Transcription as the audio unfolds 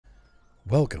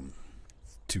Welcome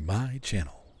to my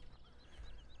channel.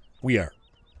 We are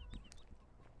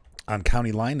on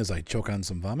county line as I choke on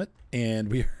some vomit,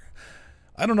 and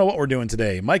I don't know what we're doing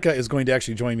today. Micah is going to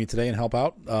actually join me today and help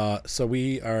out. So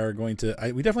we are going to,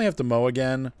 we definitely have to mow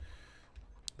again.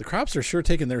 The crops are sure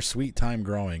taking their sweet time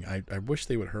growing. I wish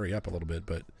they would hurry up a little bit,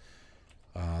 but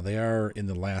they are in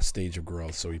the last stage of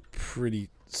growth, so pretty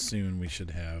soon we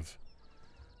should have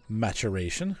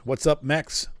maturation. What's up,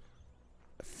 Max?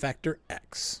 Factor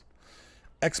X.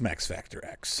 X-Max Factor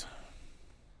X.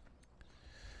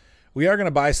 We are going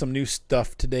to buy some new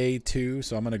stuff today, too,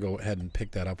 so I'm going to go ahead and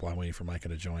pick that up while I'm waiting for Micah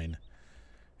to join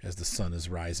as the sun is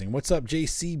rising. What's up,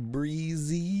 JC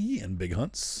Breezy and Big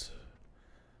Hunts?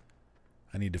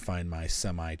 I need to find my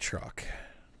semi-truck.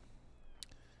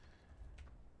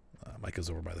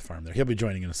 Micah's over by the farm there. He'll be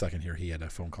joining in a second here. He had a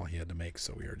phone call he had to make,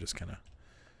 so we are just kind of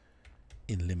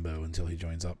in limbo until he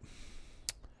joins up.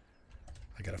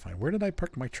 I got to find, where did I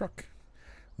park my truck?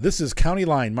 This is County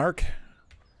Line, Mark.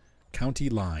 County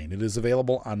Line. It is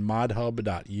available on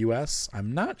modhub.us.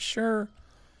 I'm not sure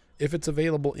if it's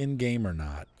available in-game or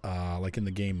not, like in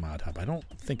the game Mod Hub. I don't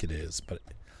think it is, but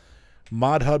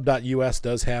modhub.us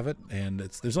does have it, and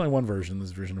there's only one version. This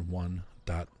is version of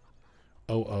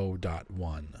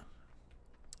 1.00.1.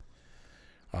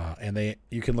 And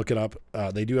you can look it up.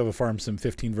 They do have a Farm Sim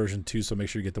 15 version too, so make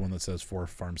sure you get the one that says for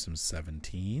Farm Sim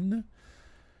 17.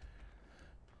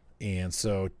 And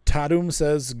so Tadum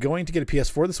says, going to get a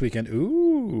PS4 this weekend.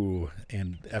 Ooh,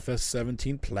 and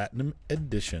FS17 Platinum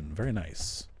Edition. Very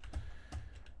nice.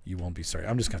 You won't be sorry.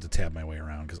 I'm just going to have to tab my way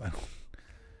around because I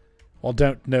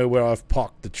don't know where I've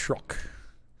parked the truck.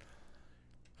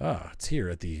 It's here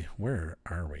at the, where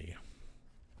are we?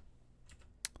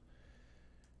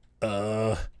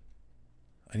 I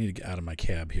need to get out of my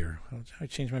cab here. Did I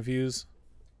change my views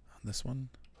on this one?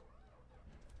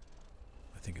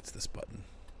 I think it's this button.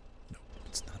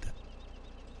 It's not that.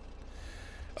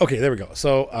 Okay, there we go.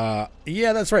 So,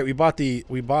 yeah, that's right. We bought the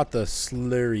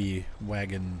slurry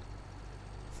wagon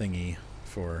thingy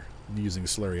for using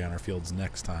slurry on our fields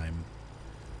next time.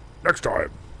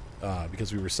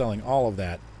 Because we were selling all of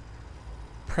that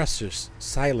precious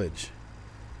silage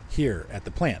here at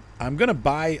the plant. I'm gonna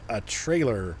buy a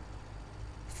trailer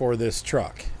for this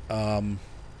truck. And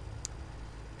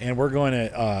we're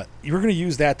going to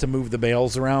use that to move the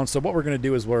bales around. So what we're going to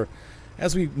do is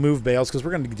as we move bales, because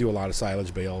we're going to do a lot of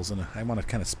silage bales, and I want to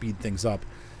kind of speed things up.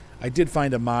 I did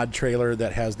find a mod trailer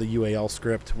that has the UAL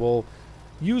script. We'll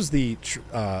use the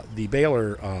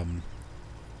baler.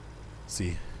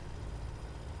 See,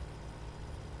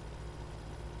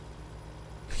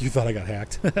 you thought I got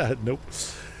hacked? Nope.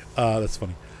 That's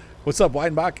funny. What's up,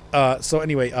 Weidenbach? So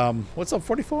anyway, what's up,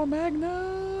 44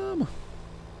 Magnum?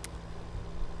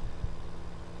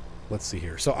 Let's see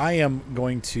here. So I am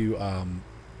going to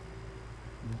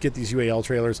get these UAL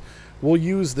trailers. We'll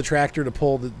use the tractor to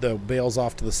pull the bales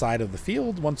off to the side of the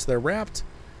field once they're wrapped,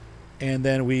 and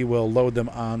then we will load them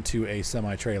onto a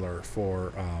semi-trailer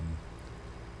for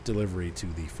delivery to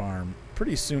the farm.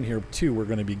 Pretty soon here, too, we're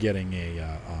going to be getting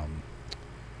a...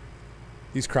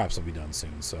 these crops will be done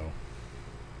soon, so...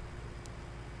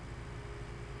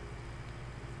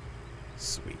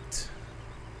 Sweet.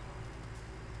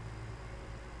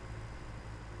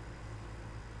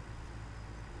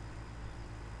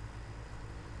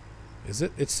 Is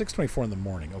it? It's 6:24 in the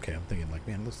morning. Okay, I'm thinking like,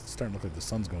 man, it's starting to look like the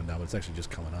sun's going down, but it's actually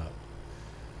just coming up.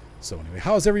 So anyway,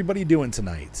 how's everybody doing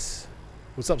tonight?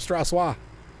 What's up, Strassois?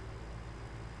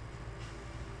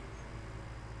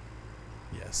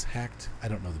 Yes, hacked. I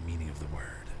don't know the meaning of the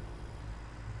word.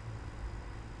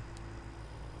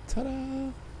 Ta-da!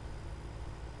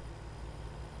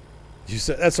 You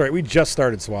said that's right. We just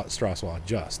started Strassois,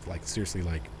 just like seriously,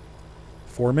 like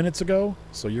 4 minutes ago.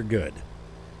 So you're good.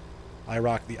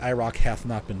 The IROC hath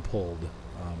not been pulled.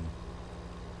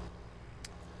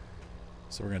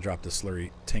 So we're going to drop this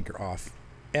slurry tanker off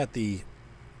at the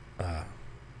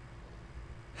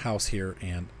house here.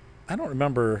 And I don't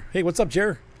remember. Hey, what's up,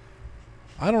 Jer?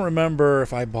 I don't remember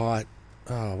if I bought...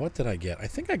 what did I get? I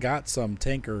think I got some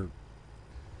tanker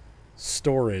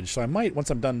storage. So I might, once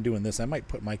I'm done doing this, I might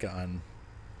put Micah on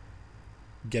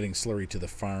getting slurry to the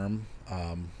farm.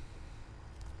 Can't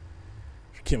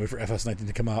wait for FS19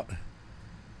 to come out.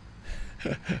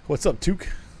 What's up, Took?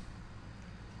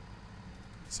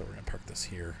 So we're going to park this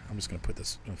here. I'm just going to put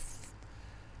this,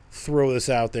 throw this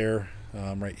out there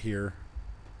right here.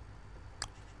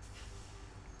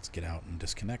 Let's get out and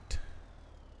disconnect.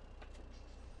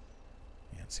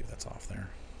 Yeah, let's see if that's off there.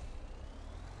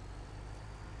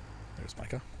 There's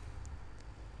Micah.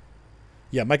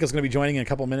 Yeah, Micah's going to be joining in a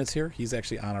couple minutes here. He's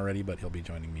actually on already, but he'll be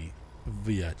joining me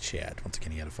via chat. Once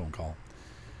again, he had a phone call.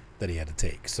 that he had to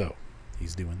take. So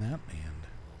he's doing that, and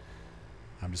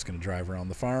I'm just going to drive around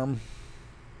the farm.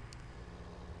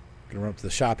 Going to run up to the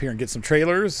shop here and get some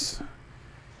trailers.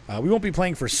 We won't be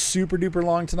playing for super duper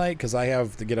long tonight because I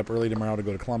have to get up early tomorrow to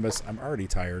go to Columbus. I'm already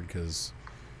tired because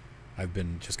I've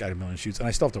just got a million shoots, and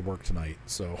I still have to work tonight.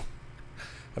 So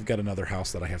I've got another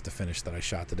house that I have to finish that I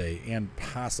shot today, and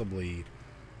possibly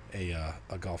a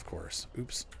golf course.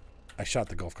 Oops. I shot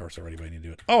the golf course already, but I need to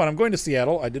do it. Oh, and I'm going to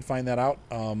Seattle. I did find that out.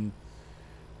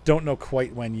 Don't know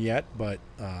quite when yet, but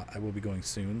I will be going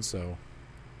soon. So,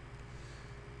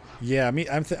 yeah,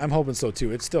 I'm hoping so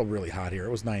too. It's still really hot here.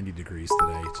 It was 90 degrees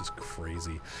today. It's just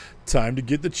crazy. Time to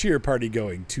get the cheer party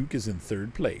going. Took is in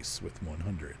third place with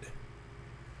 100.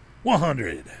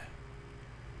 100.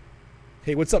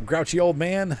 Hey, what's up, grouchy old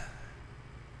man?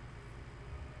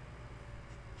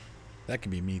 That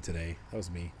could be me today. That was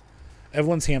me.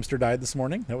 Evelyn's hamster died this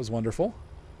morning. That was wonderful.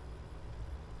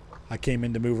 I came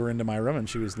in to move her into my room, and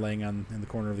she was laying in the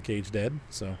corner of the cage dead,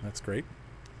 so that's great.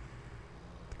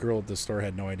 The girl at the store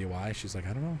had no idea why. She's like,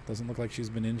 I don't know. Doesn't look like she's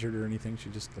been injured or anything. She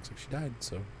just looks like she died.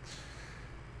 So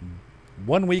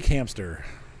 1 week hamster.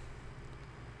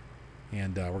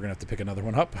 And we're going to have to pick another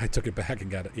one up. I took it back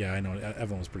and got it. Yeah, I know.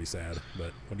 Evelyn was pretty sad,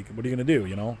 but what are you going to do,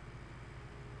 you know?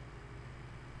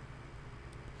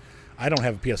 I don't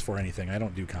have a PS4 or anything. I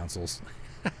don't do consoles.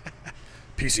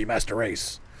 PC Master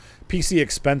Race. PC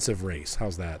Expensive Race.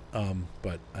 How's that?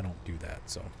 But I don't do that,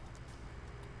 so.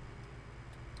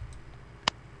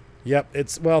 Yep,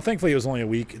 well, thankfully it was only a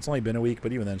week. It's only been a week,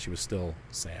 but even then she was still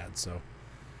sad, so.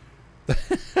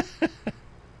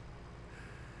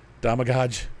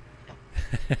 Damagaj.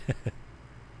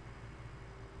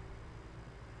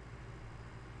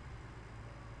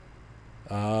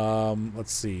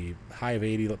 Let's see. High of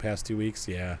 80 the past 2 weeks.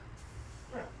 Yeah.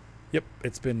 Yep.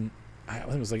 It's been, I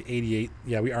think it was like 88.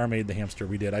 Yeah, we made the hamster.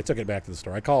 We did. I took it back to the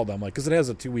store. I called them, like, because it has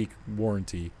a 2-week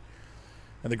warranty.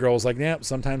 And the girl was like, yeah,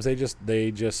 sometimes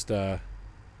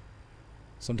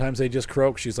sometimes they just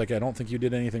croak. She's like, I don't think you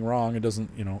did anything wrong. It doesn't,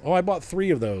 you know. Oh, I bought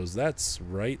 3 of those. That's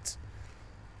right.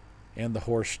 And the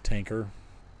horse tanker.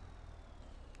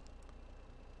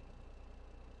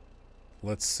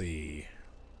 Let's see.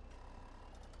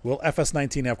 Will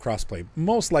FS19 have crossplay?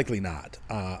 Most likely not.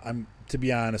 To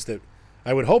be honest,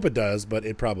 I would hope it does, but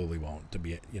it probably won't. To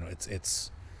be, you know,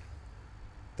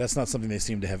 that's not something they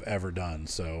seem to have ever done.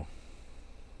 So,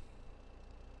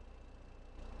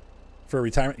 for a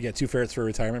retirement, yeah, 2 ferrets for a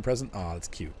retirement present. Oh, that's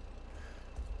cute.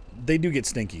 They do get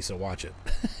stinky, so watch it.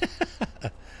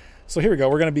 So here we go.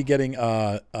 We're going to be getting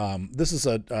this is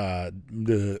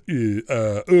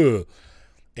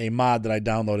a mod that I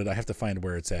downloaded. I have to find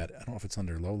where it's at. I don't know if it's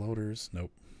under low loaders.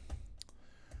 Nope.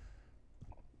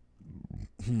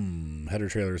 Header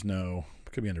trailers, no.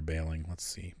 It could be under bailing. Let's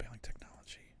see. Bailing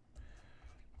technology.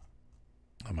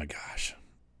 Oh my gosh.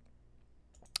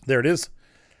 There it is.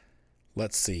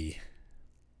 Let's see.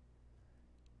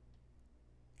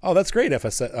 Oh, that's great,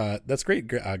 FS. That's great.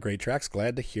 Great tracks.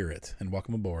 Glad to hear it. And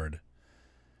welcome aboard.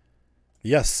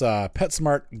 Yes,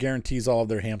 PetSmart guarantees all of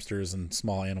their hamsters and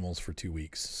small animals for 2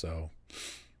 weeks. So,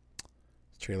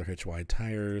 trailer hitch wide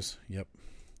tires. Yep.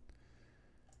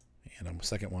 And a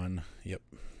second one. Yep.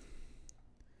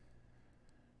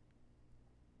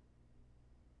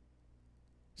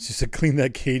 She said, clean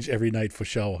that cage every night for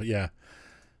show. Yeah.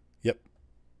 Yep.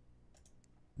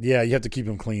 Yeah, you have to keep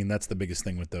them clean. That's the biggest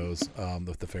thing with those,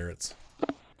 with the ferrets.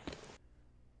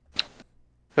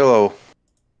 Hello.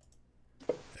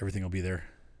 Everything will be there.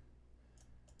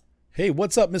 Hey,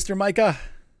 what's up, Mr. Micah?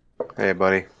 Hey,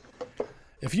 buddy.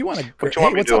 If you want to, what's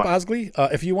up, doing? Osley?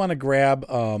 If you want to grab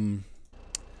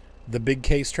the big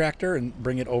case tractor and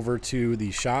bring it over to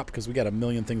the shop, because we got a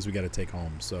million things we got to take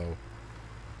home. So,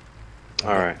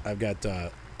 I've got.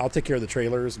 I'll take care of the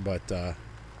trailers, but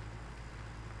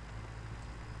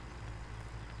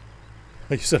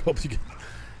you said, hope you get.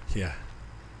 Yeah.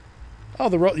 Oh,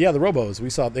 the Robos. We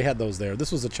saw they had those there.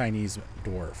 This was a Chinese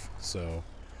dwarf, so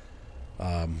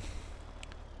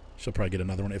she'll probably get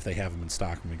another one if they have them in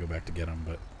stock when we go back to get them.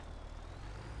 But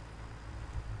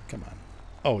come on.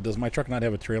 Oh, does my truck not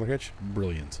have a trailer hitch?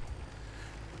 Brilliant.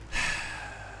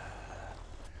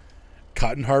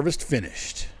 Cotton harvest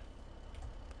finished.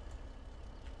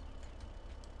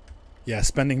 Yeah,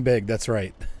 spending big. That's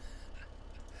right.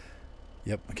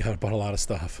 Yep, I bought a lot of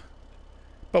stuff.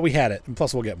 But we had it, and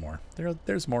plus we'll get more.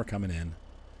 There's more coming in.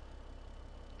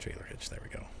 Trailer hitch, there we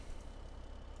go.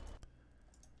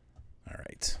 All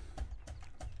right.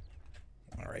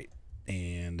 All right,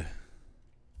 and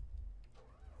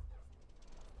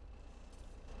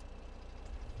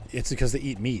it's because they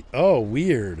eat meat. Oh,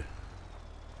 weird.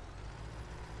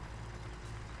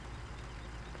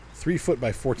 3-foot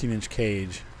by 14-inch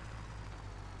cage.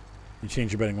 You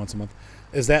change your bedding once a month.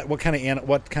 Is that what kind of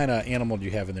animal do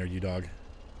you have in there, you dog?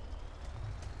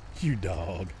 You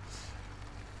dog.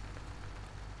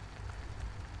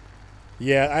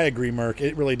 Yeah, I agree, Merc.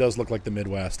 It really does look like the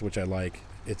Midwest, which I like.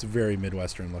 It's very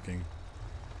Midwestern looking.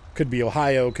 Could be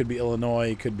Ohio, could be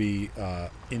Illinois, could be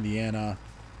Indiana.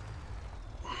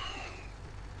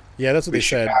 Yeah, that's what they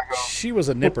said. She was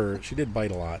a nipper. She did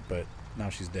bite a lot, but now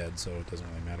she's dead, so it doesn't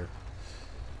really matter.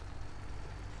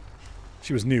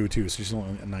 She was new, too, so she's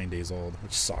only 9 days old,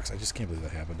 which sucks. I just can't believe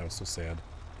that happened. That was so sad.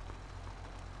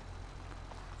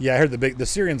 Yeah, I heard the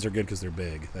Syrians are good because they're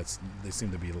big. They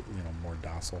seem to be, more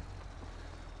docile.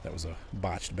 That was a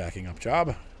botched backing up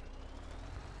job.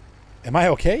 Am I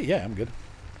okay? Yeah, I'm good.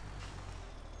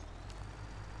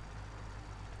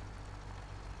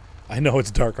 I know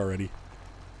it's dark already.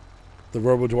 The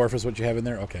Robo-Dwarf is what you have in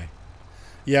there? Okay.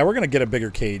 Yeah, we're going to get a bigger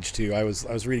cage, too. I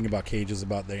was reading about cages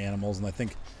about the animals, and I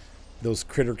think those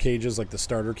critter cages, like the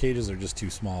starter cages, are just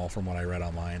too small from what I read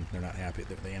online. They're not happy.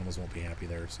 The animals won't be happy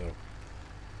there, so.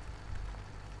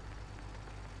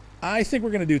 I think we're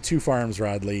going to do 2 farms,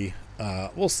 Rodley.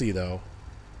 We'll see, though.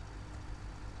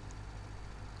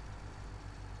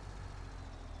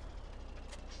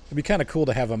 It'd be kind of cool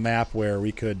to have a map where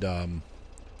we could...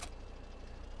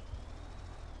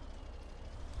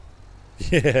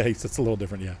 Yeah, it's a little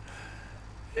different, yeah.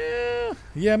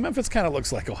 Yeah, Memphis kind of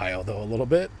looks like Ohio, though, a little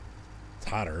bit. It's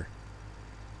hotter.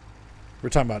 We're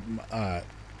talking about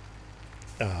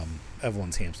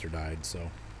Evelyn's hamster died, so...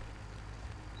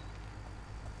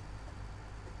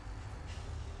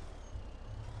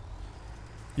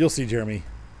 You'll see, Jeremy.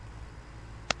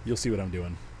 You'll see what I'm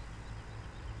doing.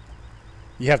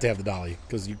 You have to have the dolly,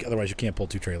 because otherwise you can't pull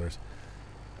 2 trailers.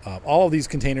 All of these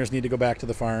containers need to go back to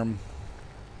the farm.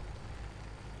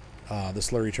 The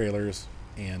slurry trailers,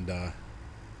 and...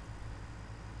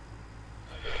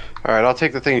 Alright, I'll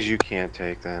take the things you can't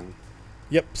take, then.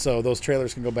 Yep, so those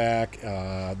trailers can go back.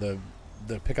 The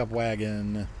pickup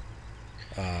wagon,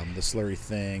 the slurry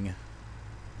thing.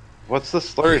 What's the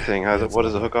slurry thing? What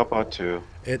does it hook up onto?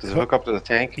 Does it hook up to the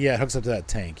tank? Yeah, it hooks up to that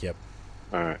tank, yep.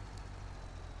 Alright.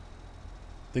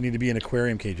 They need to be in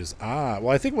aquarium cages. Well,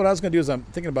 I think what I was going to do is I'm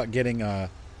thinking about getting an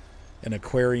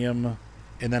aquarium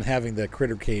and then having the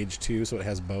critter cage, too, so it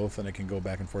has both, and it can go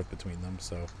back and forth between them,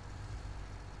 so...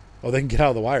 Oh, they can get out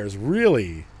of the wires.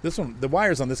 Really? The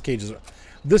wires on this cage is...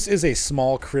 This is a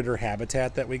small critter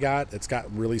habitat that we got. It's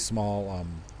got really small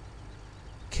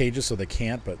cages, so they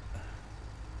can't, but...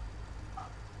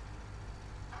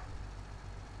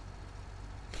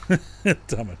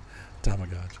 Tamagotchi. Oh my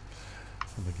gosh.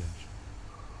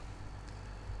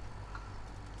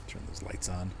 Turn those lights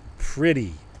on.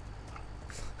 Pretty.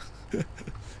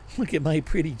 Look at my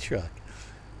pretty truck.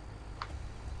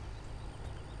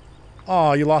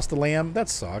 Oh, you lost the lamb? That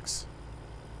sucks.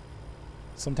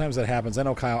 Sometimes that happens. I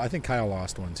know Kyle. I think Kyle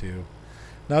lost one too.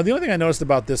 Now, the only thing I noticed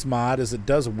about this mod is it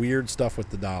does weird stuff with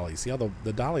the dolly. See how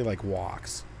the dolly like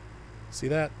walks? See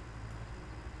that?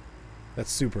 That's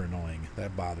super annoying.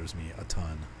 That bothers me a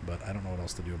ton, but I don't know what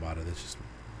else to do about it. It's just,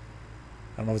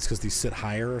 I don't know if it's because these sit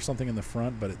higher or something in the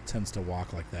front, but it tends to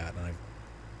walk like that. And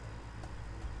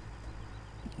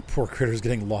poor critter's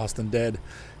getting lost and dead.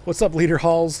 What's up, Leader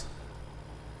Halls?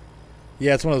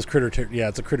 Yeah, it's one of those critter. Yeah,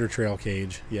 it's a critter trail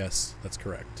cage. Yes, that's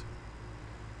correct.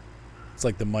 It's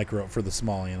like the micro for the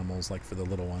small animals, like for the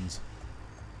little ones.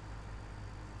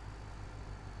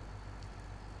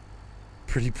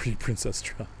 Pretty princess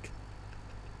truck.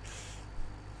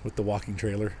 With the walking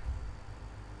trailer.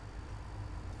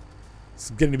 It's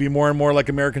getting to be more and more like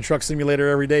American Truck Simulator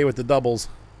every day with the doubles.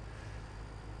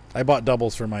 I bought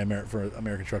doubles for my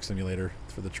American Truck Simulator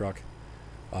for the truck.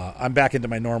 I'm back into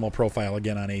my normal profile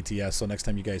again on ATS, so next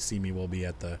time you guys see me, we'll be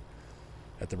at the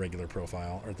regular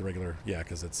profile, or at the regular, yeah,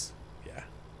 because it's, yeah.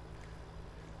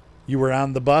 You were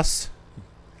on the bus?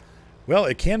 Well,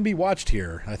 it can be watched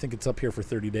here. I think it's up here for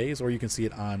 30 days, or you can see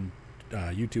it on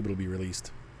YouTube. It'll be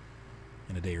released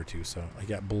in a day or two, so I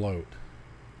got bloat.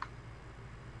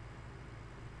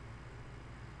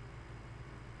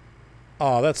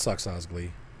 Oh, that sucks,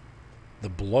 Osgly. The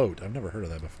bloat. I've never heard of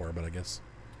that before, but I guess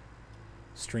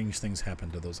strange things happen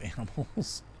to those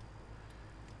animals.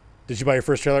 Did you buy your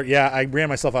first trailer? Yeah, I ran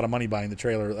myself out of money buying the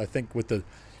trailer. I think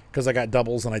because I got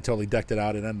doubles and I totally decked it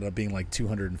out, it ended up being like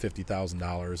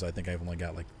 $250,000. I think I've only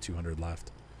got like 200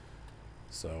 left.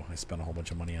 So I spent a whole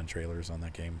bunch of money on trailers on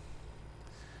that game.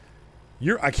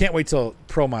 I can't wait till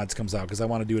Pro Mods comes out because I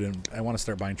want to do it I want to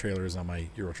start buying trailers on my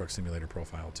Euro Truck Simulator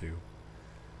profile too.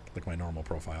 Like my normal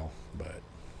profile, but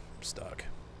I'm stuck.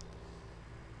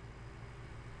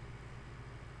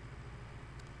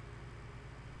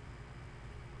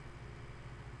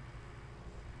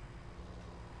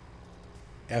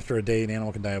 After a day, an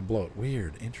animal can die of bloat.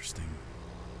 Weird. Interesting.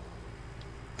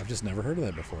 I've just never heard of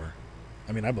that before.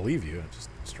 I mean, I believe you. It's just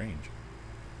strange.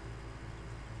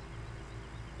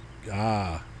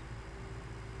 Ah.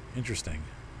 Interesting.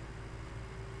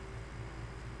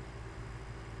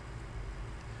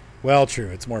 Well, true.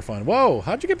 It's more fun. Whoa!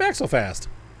 How'd you get back so fast?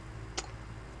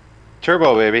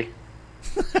 Turbo, baby.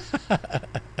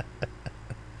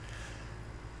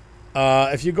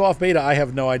 If you go off beta, I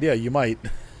have no idea. You might.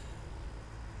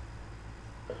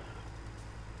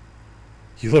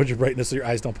 You lowered your brightness so your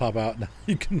eyes don't pop out. Now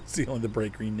you can see only the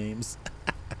bright green names.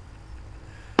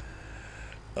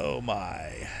 Oh,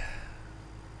 my.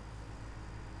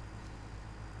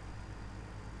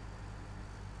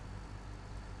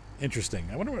 Interesting.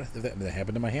 I wonder if that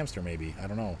happened to my hamster, maybe. I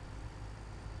don't know.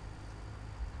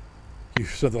 You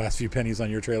spent the last few pennies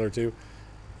on your trailer, too?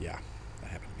 Yeah,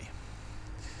 that happened to me.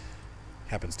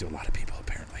 Happens to a lot of people,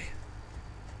 apparently.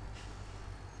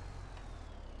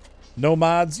 No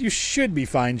mods? You should be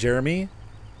fine, Jeremy.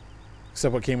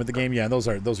 Except what came with the game. Yeah, those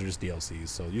are just DLCs,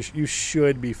 so you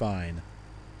should be fine.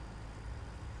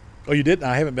 Oh, you did?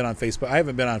 I haven't been on Facebook. I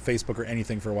haven't been on Facebook or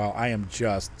anything for a while. I am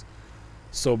just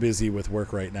so busy with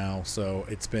work right now, so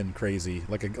it's been crazy.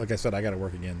 Like I said, I got to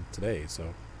work again today,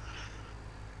 so.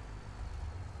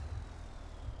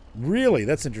 Really?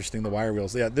 That's interesting, the wire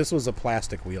wheels. Yeah, this was a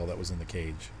plastic wheel that was in the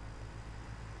cage.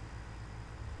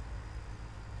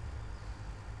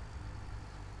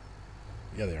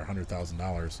 Yeah, they are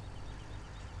 $100,000.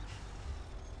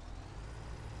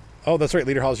 Oh, that's right,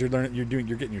 Leader Halls. You're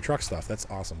getting your truck stuff. That's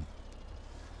awesome.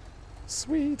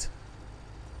 Sweet.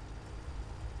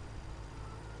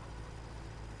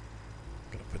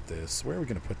 Gonna put this. Where are we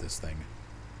gonna put this thing?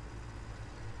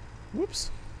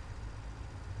 Whoops.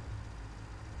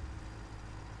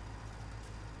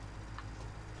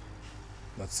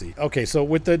 Let's see. Okay, so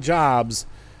with the jobs,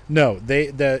 no,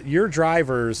 your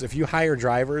drivers. If you hire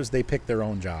drivers, they pick their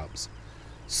own jobs.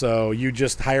 So you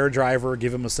just hire a driver,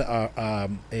 give him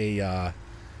a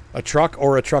truck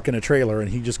or a truck and a trailer, and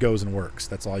he just goes and works.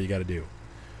 That's all you got to do.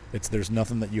 There's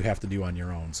nothing that you have to do on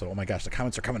your own. So, oh my gosh, the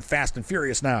comments are coming fast and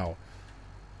furious now.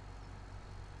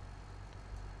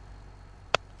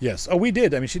 Yes. Oh, we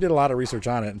did. I mean, she did a lot of research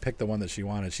on it and picked the one that she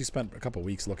wanted. She spent a couple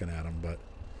weeks looking at them, but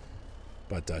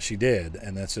she did,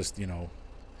 and that's just, you know.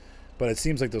 But it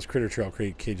seems like those Critter Trail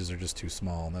cages are just too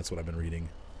small, and that's what I've been reading.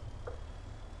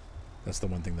 That's the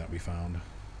one thing that we found.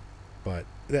 But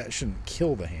that shouldn't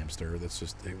kill the hamster. That's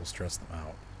just, it will stress them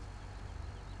out.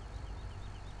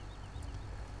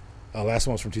 Last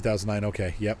one was from 2009.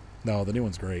 Okay, yep. No, the new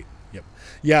one's great. Yep.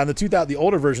 Yeah, and the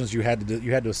older versions you had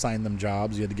to assign them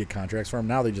jobs. You had to get contracts for them.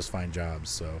 Now they just find jobs.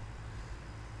 So.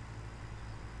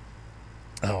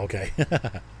 Oh, okay.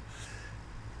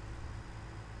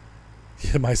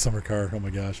 Yeah, my summer car. Oh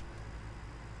my gosh.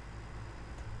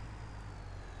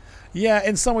 Yeah,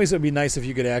 in some ways it would be nice if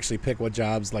you could actually pick what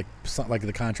jobs, like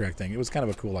the contract thing. It was kind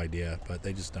of a cool idea, but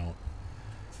they just don't.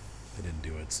 They didn't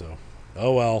do it, so.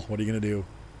 Oh well, what are you gonna do?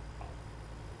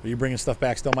 Are you bringing stuff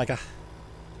back still, Micah?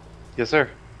 Yes, sir.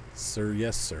 Sir,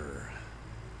 yes, sir.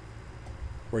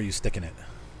 Where are you sticking it?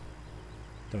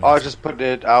 I was just putting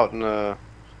it out in the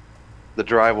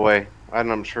driveway.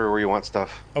 I'm sure where you want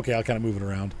stuff. Okay, I'll kind of move it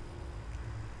around.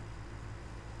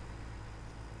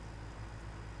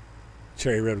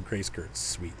 Cherry red with gray skirts.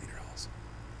 Sweet, Leader Halls.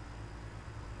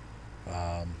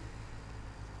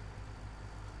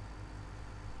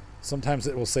 Sometimes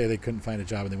it will say they couldn't find a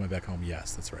job and they went back home.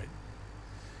 Yes, that's right.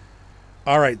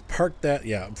 All right, park that.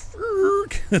 Yeah.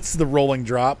 It's the rolling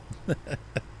drop.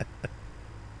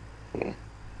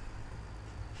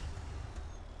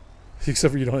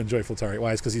 Except for you don't enjoy Flatari.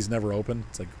 Why? It's because he's never open.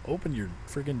 It's like, open your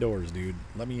freaking doors, dude.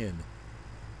 Let me in.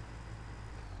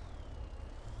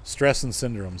 Stress and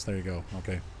syndromes. There you go.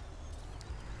 Okay.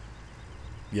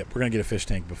 Yep, we're going to get a fish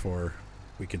tank before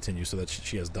we continue so that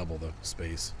she has double the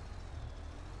space.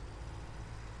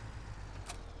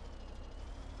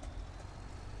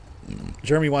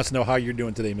 Jeremy wants to know how you're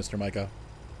doing today, Mr. Micah.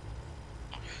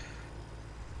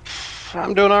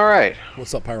 I'm doing all right.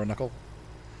 What's up, Pyro Knuckle?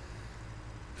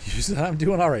 You said I'm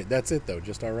doing all right. That's it, though.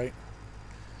 Just all right?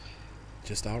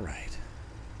 Just all right.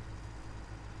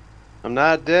 I'm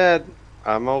not dead.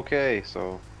 I'm okay,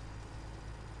 so.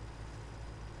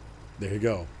 There you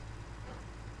go.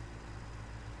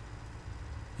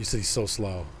 You said he's so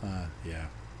slow. Yeah.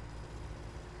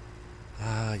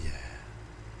 Yeah.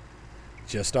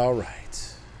 Just all right.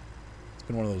 It's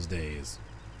been one of those days.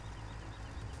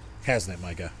 Hasn't it,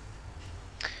 Micah?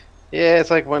 Yeah, it's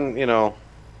like when, you know,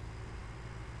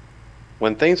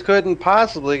 When things couldn't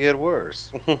possibly get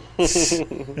worse.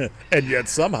 And yet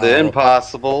somehow The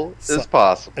impossible is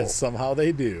possible. and somehow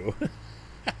they do.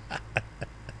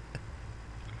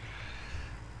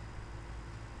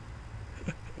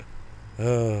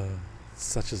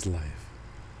 Such is life.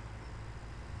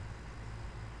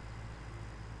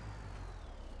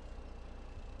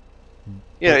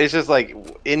 Yeah, it's just like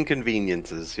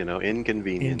inconveniences,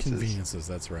 inconveniences. Inconveniences,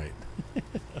 that's right.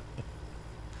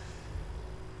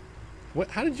 What?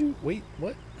 How did you... Wait,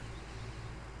 what?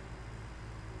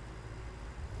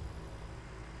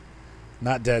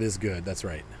 Not dead is good, that's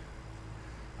right.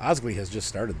 Osgley has just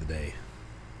started the day.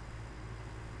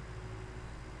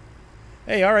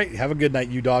 Hey, all right. Have a good night,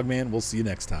 you dog man. We'll see you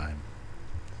next time.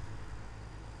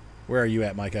 Where are you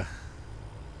at, Micah?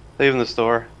 Leaving the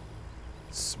store.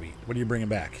 Sweet. What are you bringing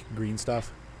back? Green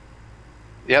stuff?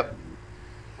 Yep.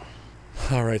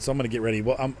 All right, so I'm going to get ready.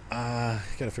 Well, I'm got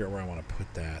to figure out where I want to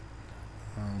put that.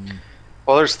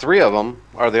 Well, there's 3 of them.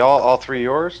 Are they all 3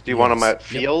 yours? Do you want them at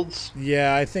fields? Yep.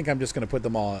 Yeah, I think I'm just going to put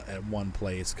them all at one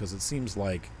place because it seems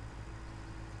like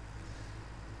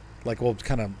we'll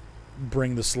kind of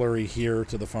bring the slurry here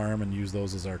to the farm and use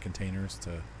those as our containers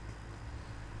to...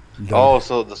 Oh,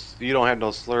 so you don't have no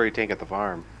slurry tank at the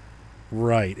farm.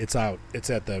 Right, it's out. It's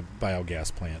at the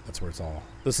biogas plant. That's where it's all.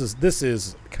 This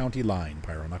is County Line,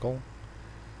 Pyro Knuckle.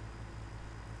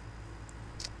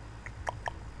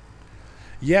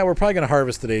 Yeah, we're probably going to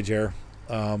harvest today, Jer.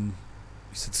 You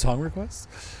said song requests?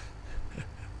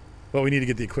 But we need to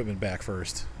get the equipment back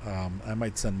first. I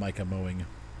might send Micah mowing.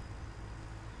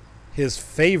 His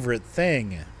favorite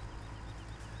thing.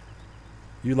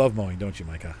 You love mowing, don't you,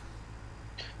 Micah?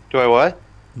 Do I what?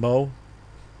 Mow?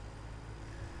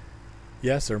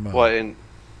 Yes or mow?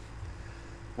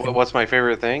 What's my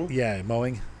favorite thing? Yeah,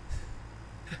 mowing.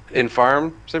 In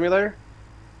Farm Simulator?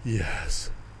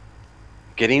 Yes.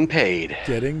 Getting paid.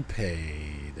 Getting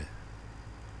paid.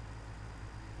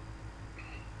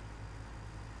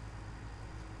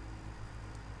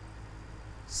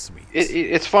 Sweet.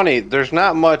 It's funny. There's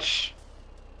not much.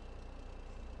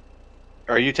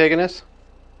 Are you taking this?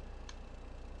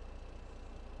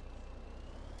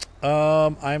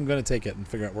 I'm going to take it and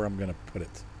figure out where I'm going to put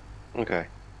it. Okay.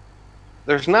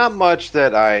 There's not much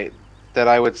that I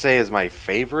would say is my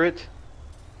favorite,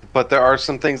 but there are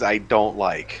some things I don't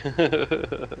like.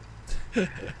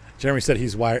 Jeremy said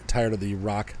he's tired of the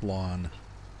rock lawn.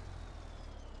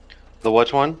 The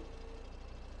which one?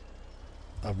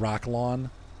 A rock lawn.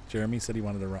 Jeremy said he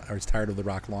wanted or he's tired of the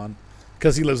rock lawn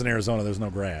because he lives in Arizona. There's no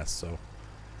grass, so.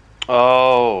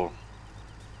 Oh.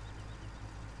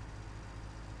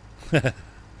 Oh,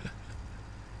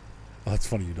 that's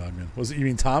funny, you dog man. You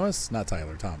mean Thomas? Not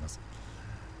Tyler, Thomas.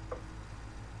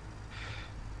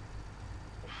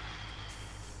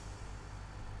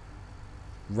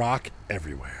 Rock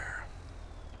everywhere.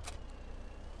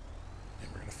 And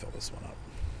we're gonna fill this one up.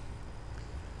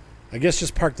 I guess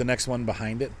just park the next one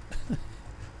behind it.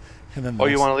 And then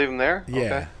you want to leave them there? Yeah,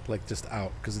 okay. like just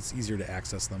out because it's easier to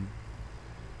access them.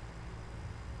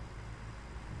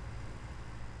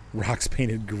 Rocks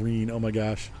painted green. Oh my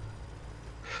gosh.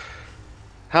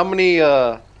 How many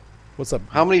What's up?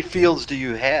 How many fields do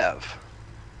you have?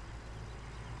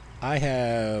 I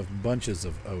have bunches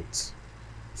of oats.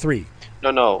 3.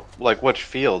 No. Like which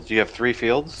fields? Do you have 3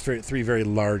 fields? 3 very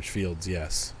large fields,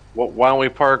 yes. Well, why don't we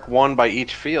park one by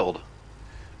each field?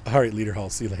 All right, Leader Hall.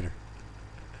 See you later.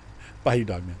 Bye, you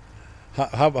dog man.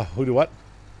 How about who do what?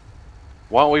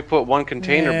 Why don't we put one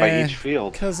container by each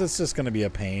field? Because it's just going to be a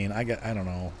pain. I don't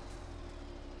know.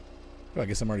 Oh, I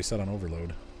guess I'm already set on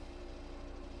overload.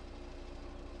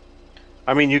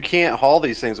 I mean, you can't haul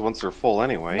these things once they're full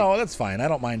anyway. No, that's fine. I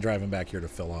don't mind driving back here to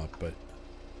fill up, but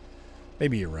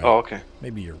maybe you're right. Oh, okay.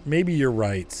 Maybe you're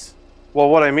right. Well,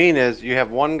 what I mean is you have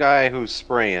one guy who's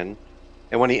spraying,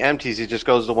 and when he empties, he just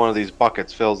goes to one of these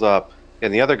buckets, fills up,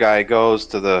 and the other guy goes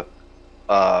to the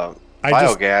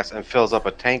biogas and fills up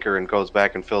a tanker and goes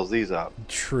back and fills these up.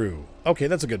 True. Okay,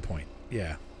 that's a good point.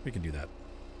 Yeah, we can do that.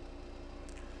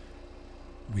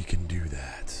 We can do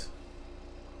that.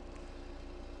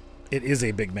 It is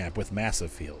a big map with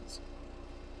massive fields.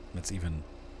 That's even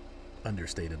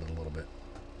understated a little bit.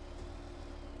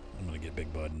 I'm going to get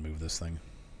Big Bud and move this thing.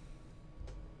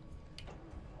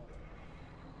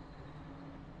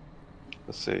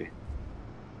 Let's see.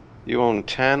 You own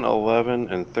 10, 11,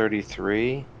 and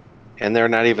 33, and they're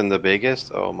not even the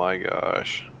biggest? Oh my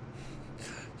gosh.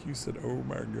 You said, oh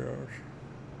my gosh.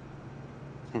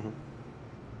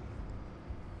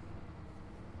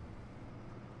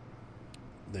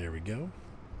 There we go.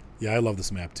 Yeah, I love this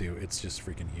map too. It's just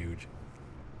freaking huge.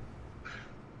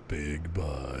 Big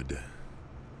Bud.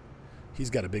 He's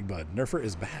got a big bud. Nerfer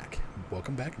is back.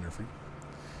 Welcome back, Nerfy.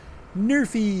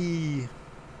 Nerfy!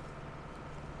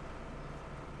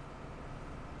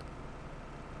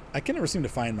 I can never seem to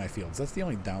find my fields. That's the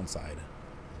only downside.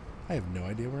 I have no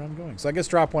idea where I'm going. So I guess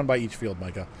drop one by each field,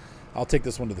 Micah. I'll take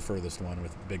this one to the furthest one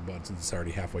with Big Bud since it's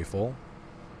already halfway full.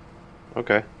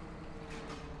 Okay.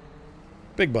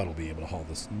 Big Bud will be able to haul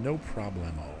this. No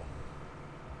problemo.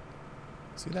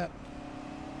 See that?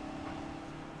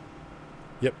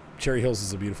 Yep. Cherry Hills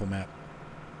is a beautiful map.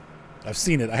 I've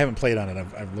seen it. I haven't played on it.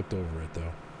 I've looked over it,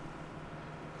 though.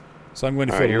 So I'm going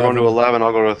to fill 11. You're going to 11.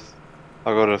 I'll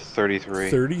go to 33.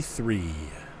 33.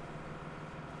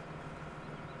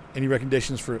 Any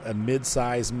recommendations for a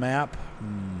mid-size map?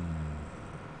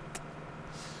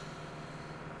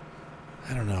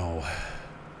 I don't know.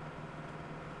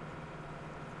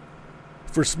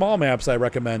 For small maps, I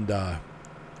recommend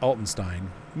Altenstein.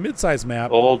 Mid-size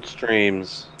map. Old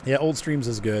Streams. Yeah, Old Streams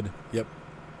is good. Yep.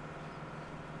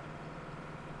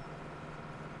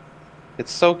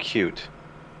 It's so cute.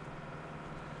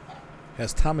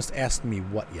 Has Thomas asked me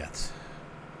what yet?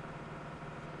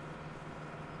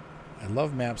 I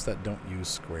love maps that don't use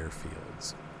square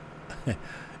fields.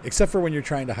 Except for when you're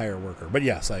trying to hire a worker. But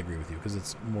yes, I agree with you because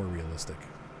it's more realistic.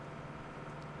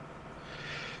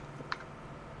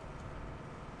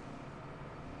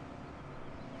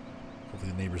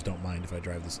 Hopefully the neighbors don't mind if I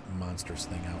drive this monstrous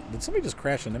thing out. Did somebody just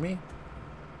crash into me?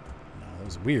 No, that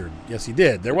was weird. Yes, he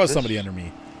did. There was somebody under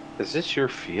me. Is this your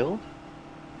field?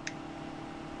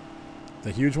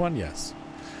 The huge one? Yes.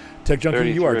 Tech Junkie,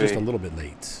 33. you are just a little bit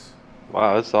late.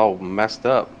 Wow, it's all messed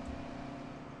up.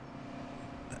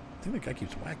 I think the guy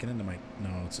keeps whacking into my... No,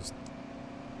 it's just...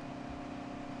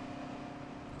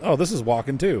 Oh, this is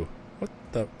walking too. What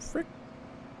the frick?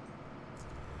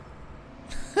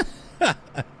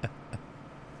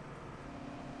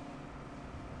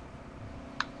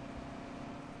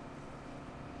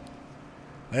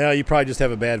 Yeah, you probably just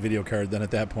have a bad video card then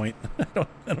at that point. I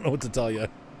don't know what to tell you.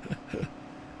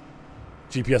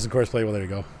 GPS and course play. Well, there you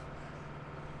go.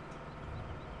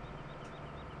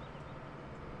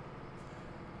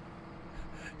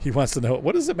 He wants to know,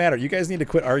 what does it matter? You guys need to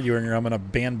quit arguing or I'm going to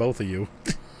ban both of you.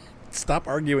 Stop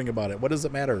arguing about it. What does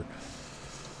it matter?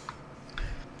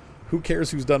 Who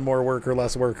cares who's done more work or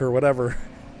less work or whatever?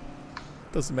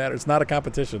 Doesn't matter. It's not a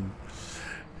competition.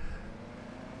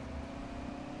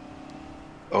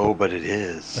 Oh, but it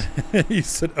is. You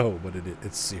said, oh, but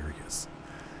it's serious.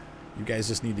 You guys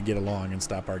just need to get along and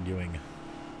stop arguing.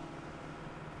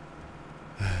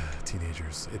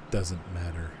 Teenagers, it doesn't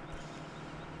matter.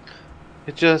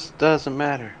 It just doesn't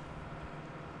matter.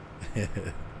 And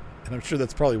I'm sure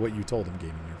that's probably what you told him,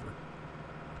 Gaming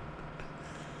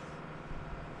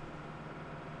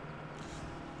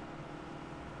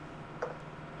Nerfer.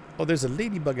 Oh, there's a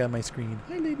ladybug on my screen.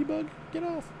 Hi, ladybug. Get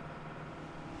off.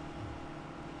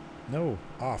 No,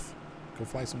 off. Go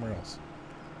fly somewhere else.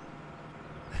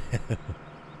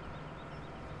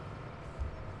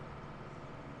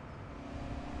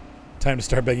 Time to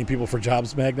start begging people for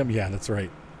jobs, Magnum? Yeah, that's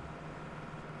right.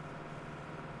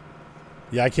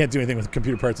 Yeah, I can't do anything with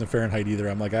computer parts in Fahrenheit either.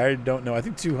 I'm like, I don't know. I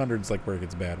think 200 is like where it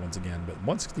gets bad once again. But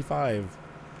 165...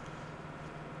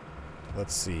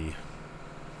 Let's see.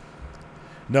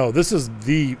 No, this is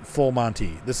the full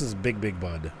Monty. This is Big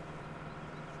Bud.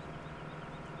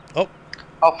 Oh.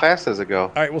 How fast does it go?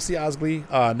 All right, we'll see Osgley.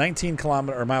 19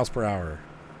 miles per hour.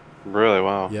 Really?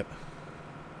 Wow. Yep.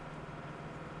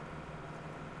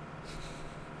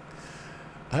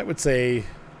 I would say...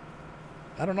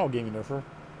 I don't know, Gaming Nerfer.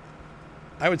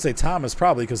 I would say Thomas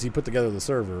probably because he put together the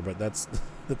server, but that's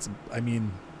I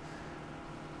mean,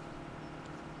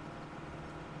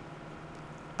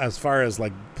 as far as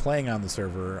like playing on the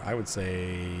server, I would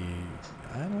say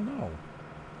I don't know.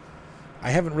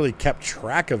 I haven't really kept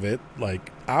track of it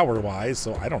like hour-wise,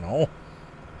 so I don't know.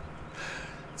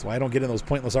 That's why I don't get in those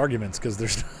pointless arguments because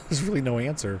there's really no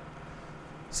answer.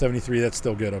 73, that's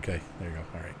still good. Okay, there you go.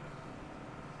 All right.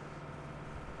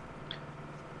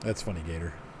 That's funny,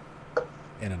 Gator.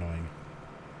 And annoying.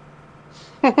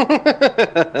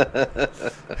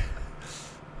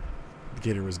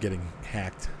 Gator was getting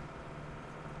hacked.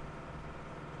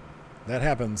 That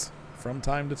happens from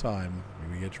time to time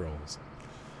when we get trolls.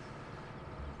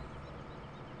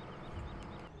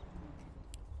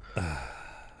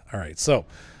 All right, so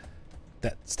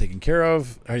that's taken care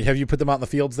of. Have you put them out in the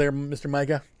fields there, Mr.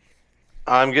 Micah?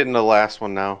 I'm getting the last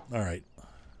one now. All right.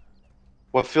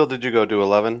 What field did you go to?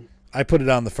 11? I put it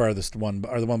on the farthest one,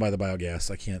 or the one by the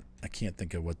biogas. I can't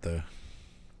think of what the...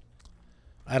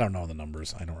 I don't know the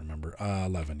numbers. I don't remember.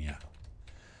 11, yeah.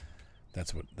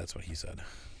 That's what he said.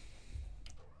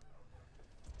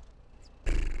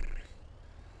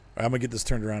 I'm going to get this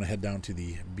turned around and head down to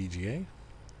the BGA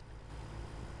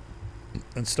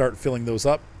and start filling those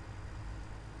up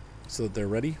so that they're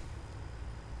ready.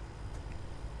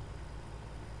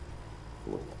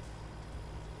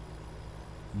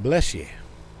 Bless you.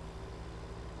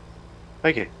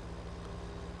 Thank you.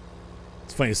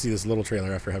 It's funny to see this little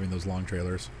trailer after having those long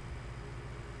trailers.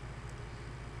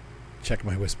 Check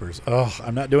my whispers. Oh,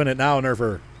 I'm not doing it now,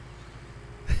 Nerfer.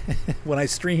 When I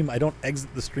stream, I don't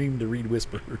exit the stream to read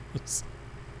whispers.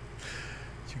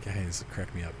 You guys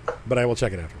crack me up. But I will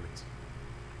check it afterwards.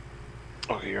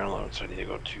 Okay, you're on 11, so I need to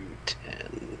go to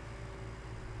 10.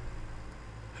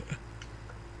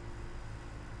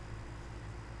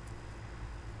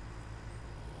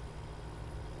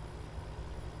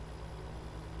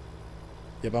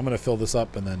 Yep, I'm going to fill this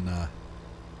up and then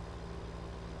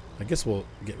I guess we'll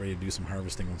get ready to do some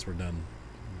harvesting once we're done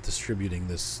distributing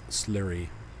this slurry.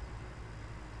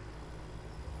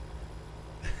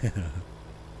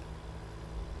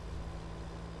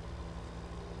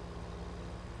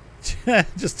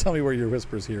 Just tell me where your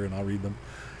whispers here and I'll read them.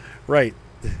 Right.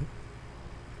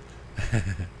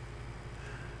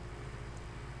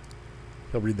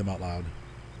 He'll read them out loud.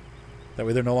 That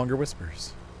way they're no longer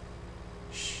whispers.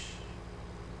 Shh.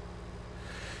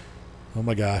 Oh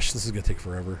my gosh, this is going to take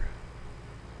forever.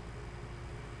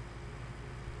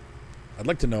 I'd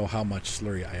like to know how much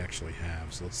slurry I actually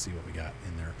have, so let's see what we got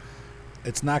in there.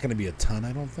 It's not going to be a ton,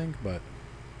 I don't think, but...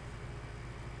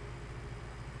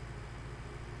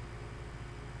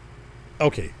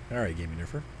 Okay, alright, Gaming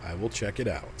Nerfer. I will check it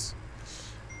out.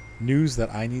 News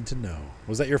that I need to know.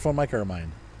 Was that your phone, Mike, or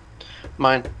mine?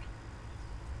 Mine.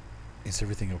 Is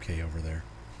everything okay over there?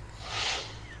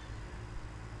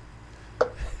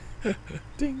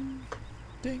 Ding,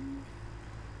 ding.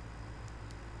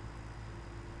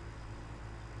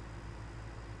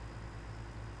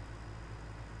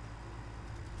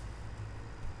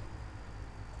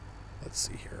 Let's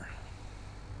see here.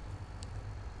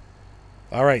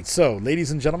 All right, so ladies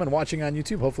and gentlemen watching on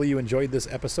YouTube, hopefully you enjoyed this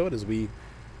episode as we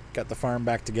got the farm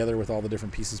back together with all the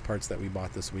different pieces, parts that we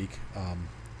bought this week,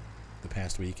 the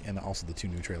past week, and also the 2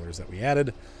 new trailers that we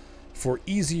added for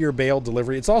easier bale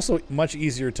delivery. It's also much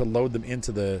easier to load them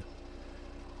into the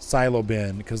silo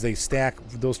bin because they stack.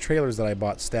 Those trailers that I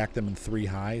bought stack them in 3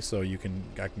 high, so I can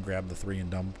grab the 3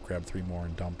 and dump, grab 3 more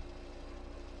and dump.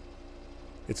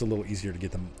 It's a little easier to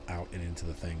get them out and into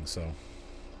the thing. So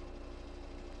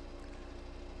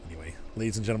anyway,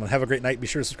 ladies and gentlemen, have a great night. Be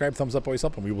sure to subscribe, thumbs up, always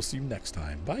up, and we will see you next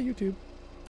time. Bye, YouTube.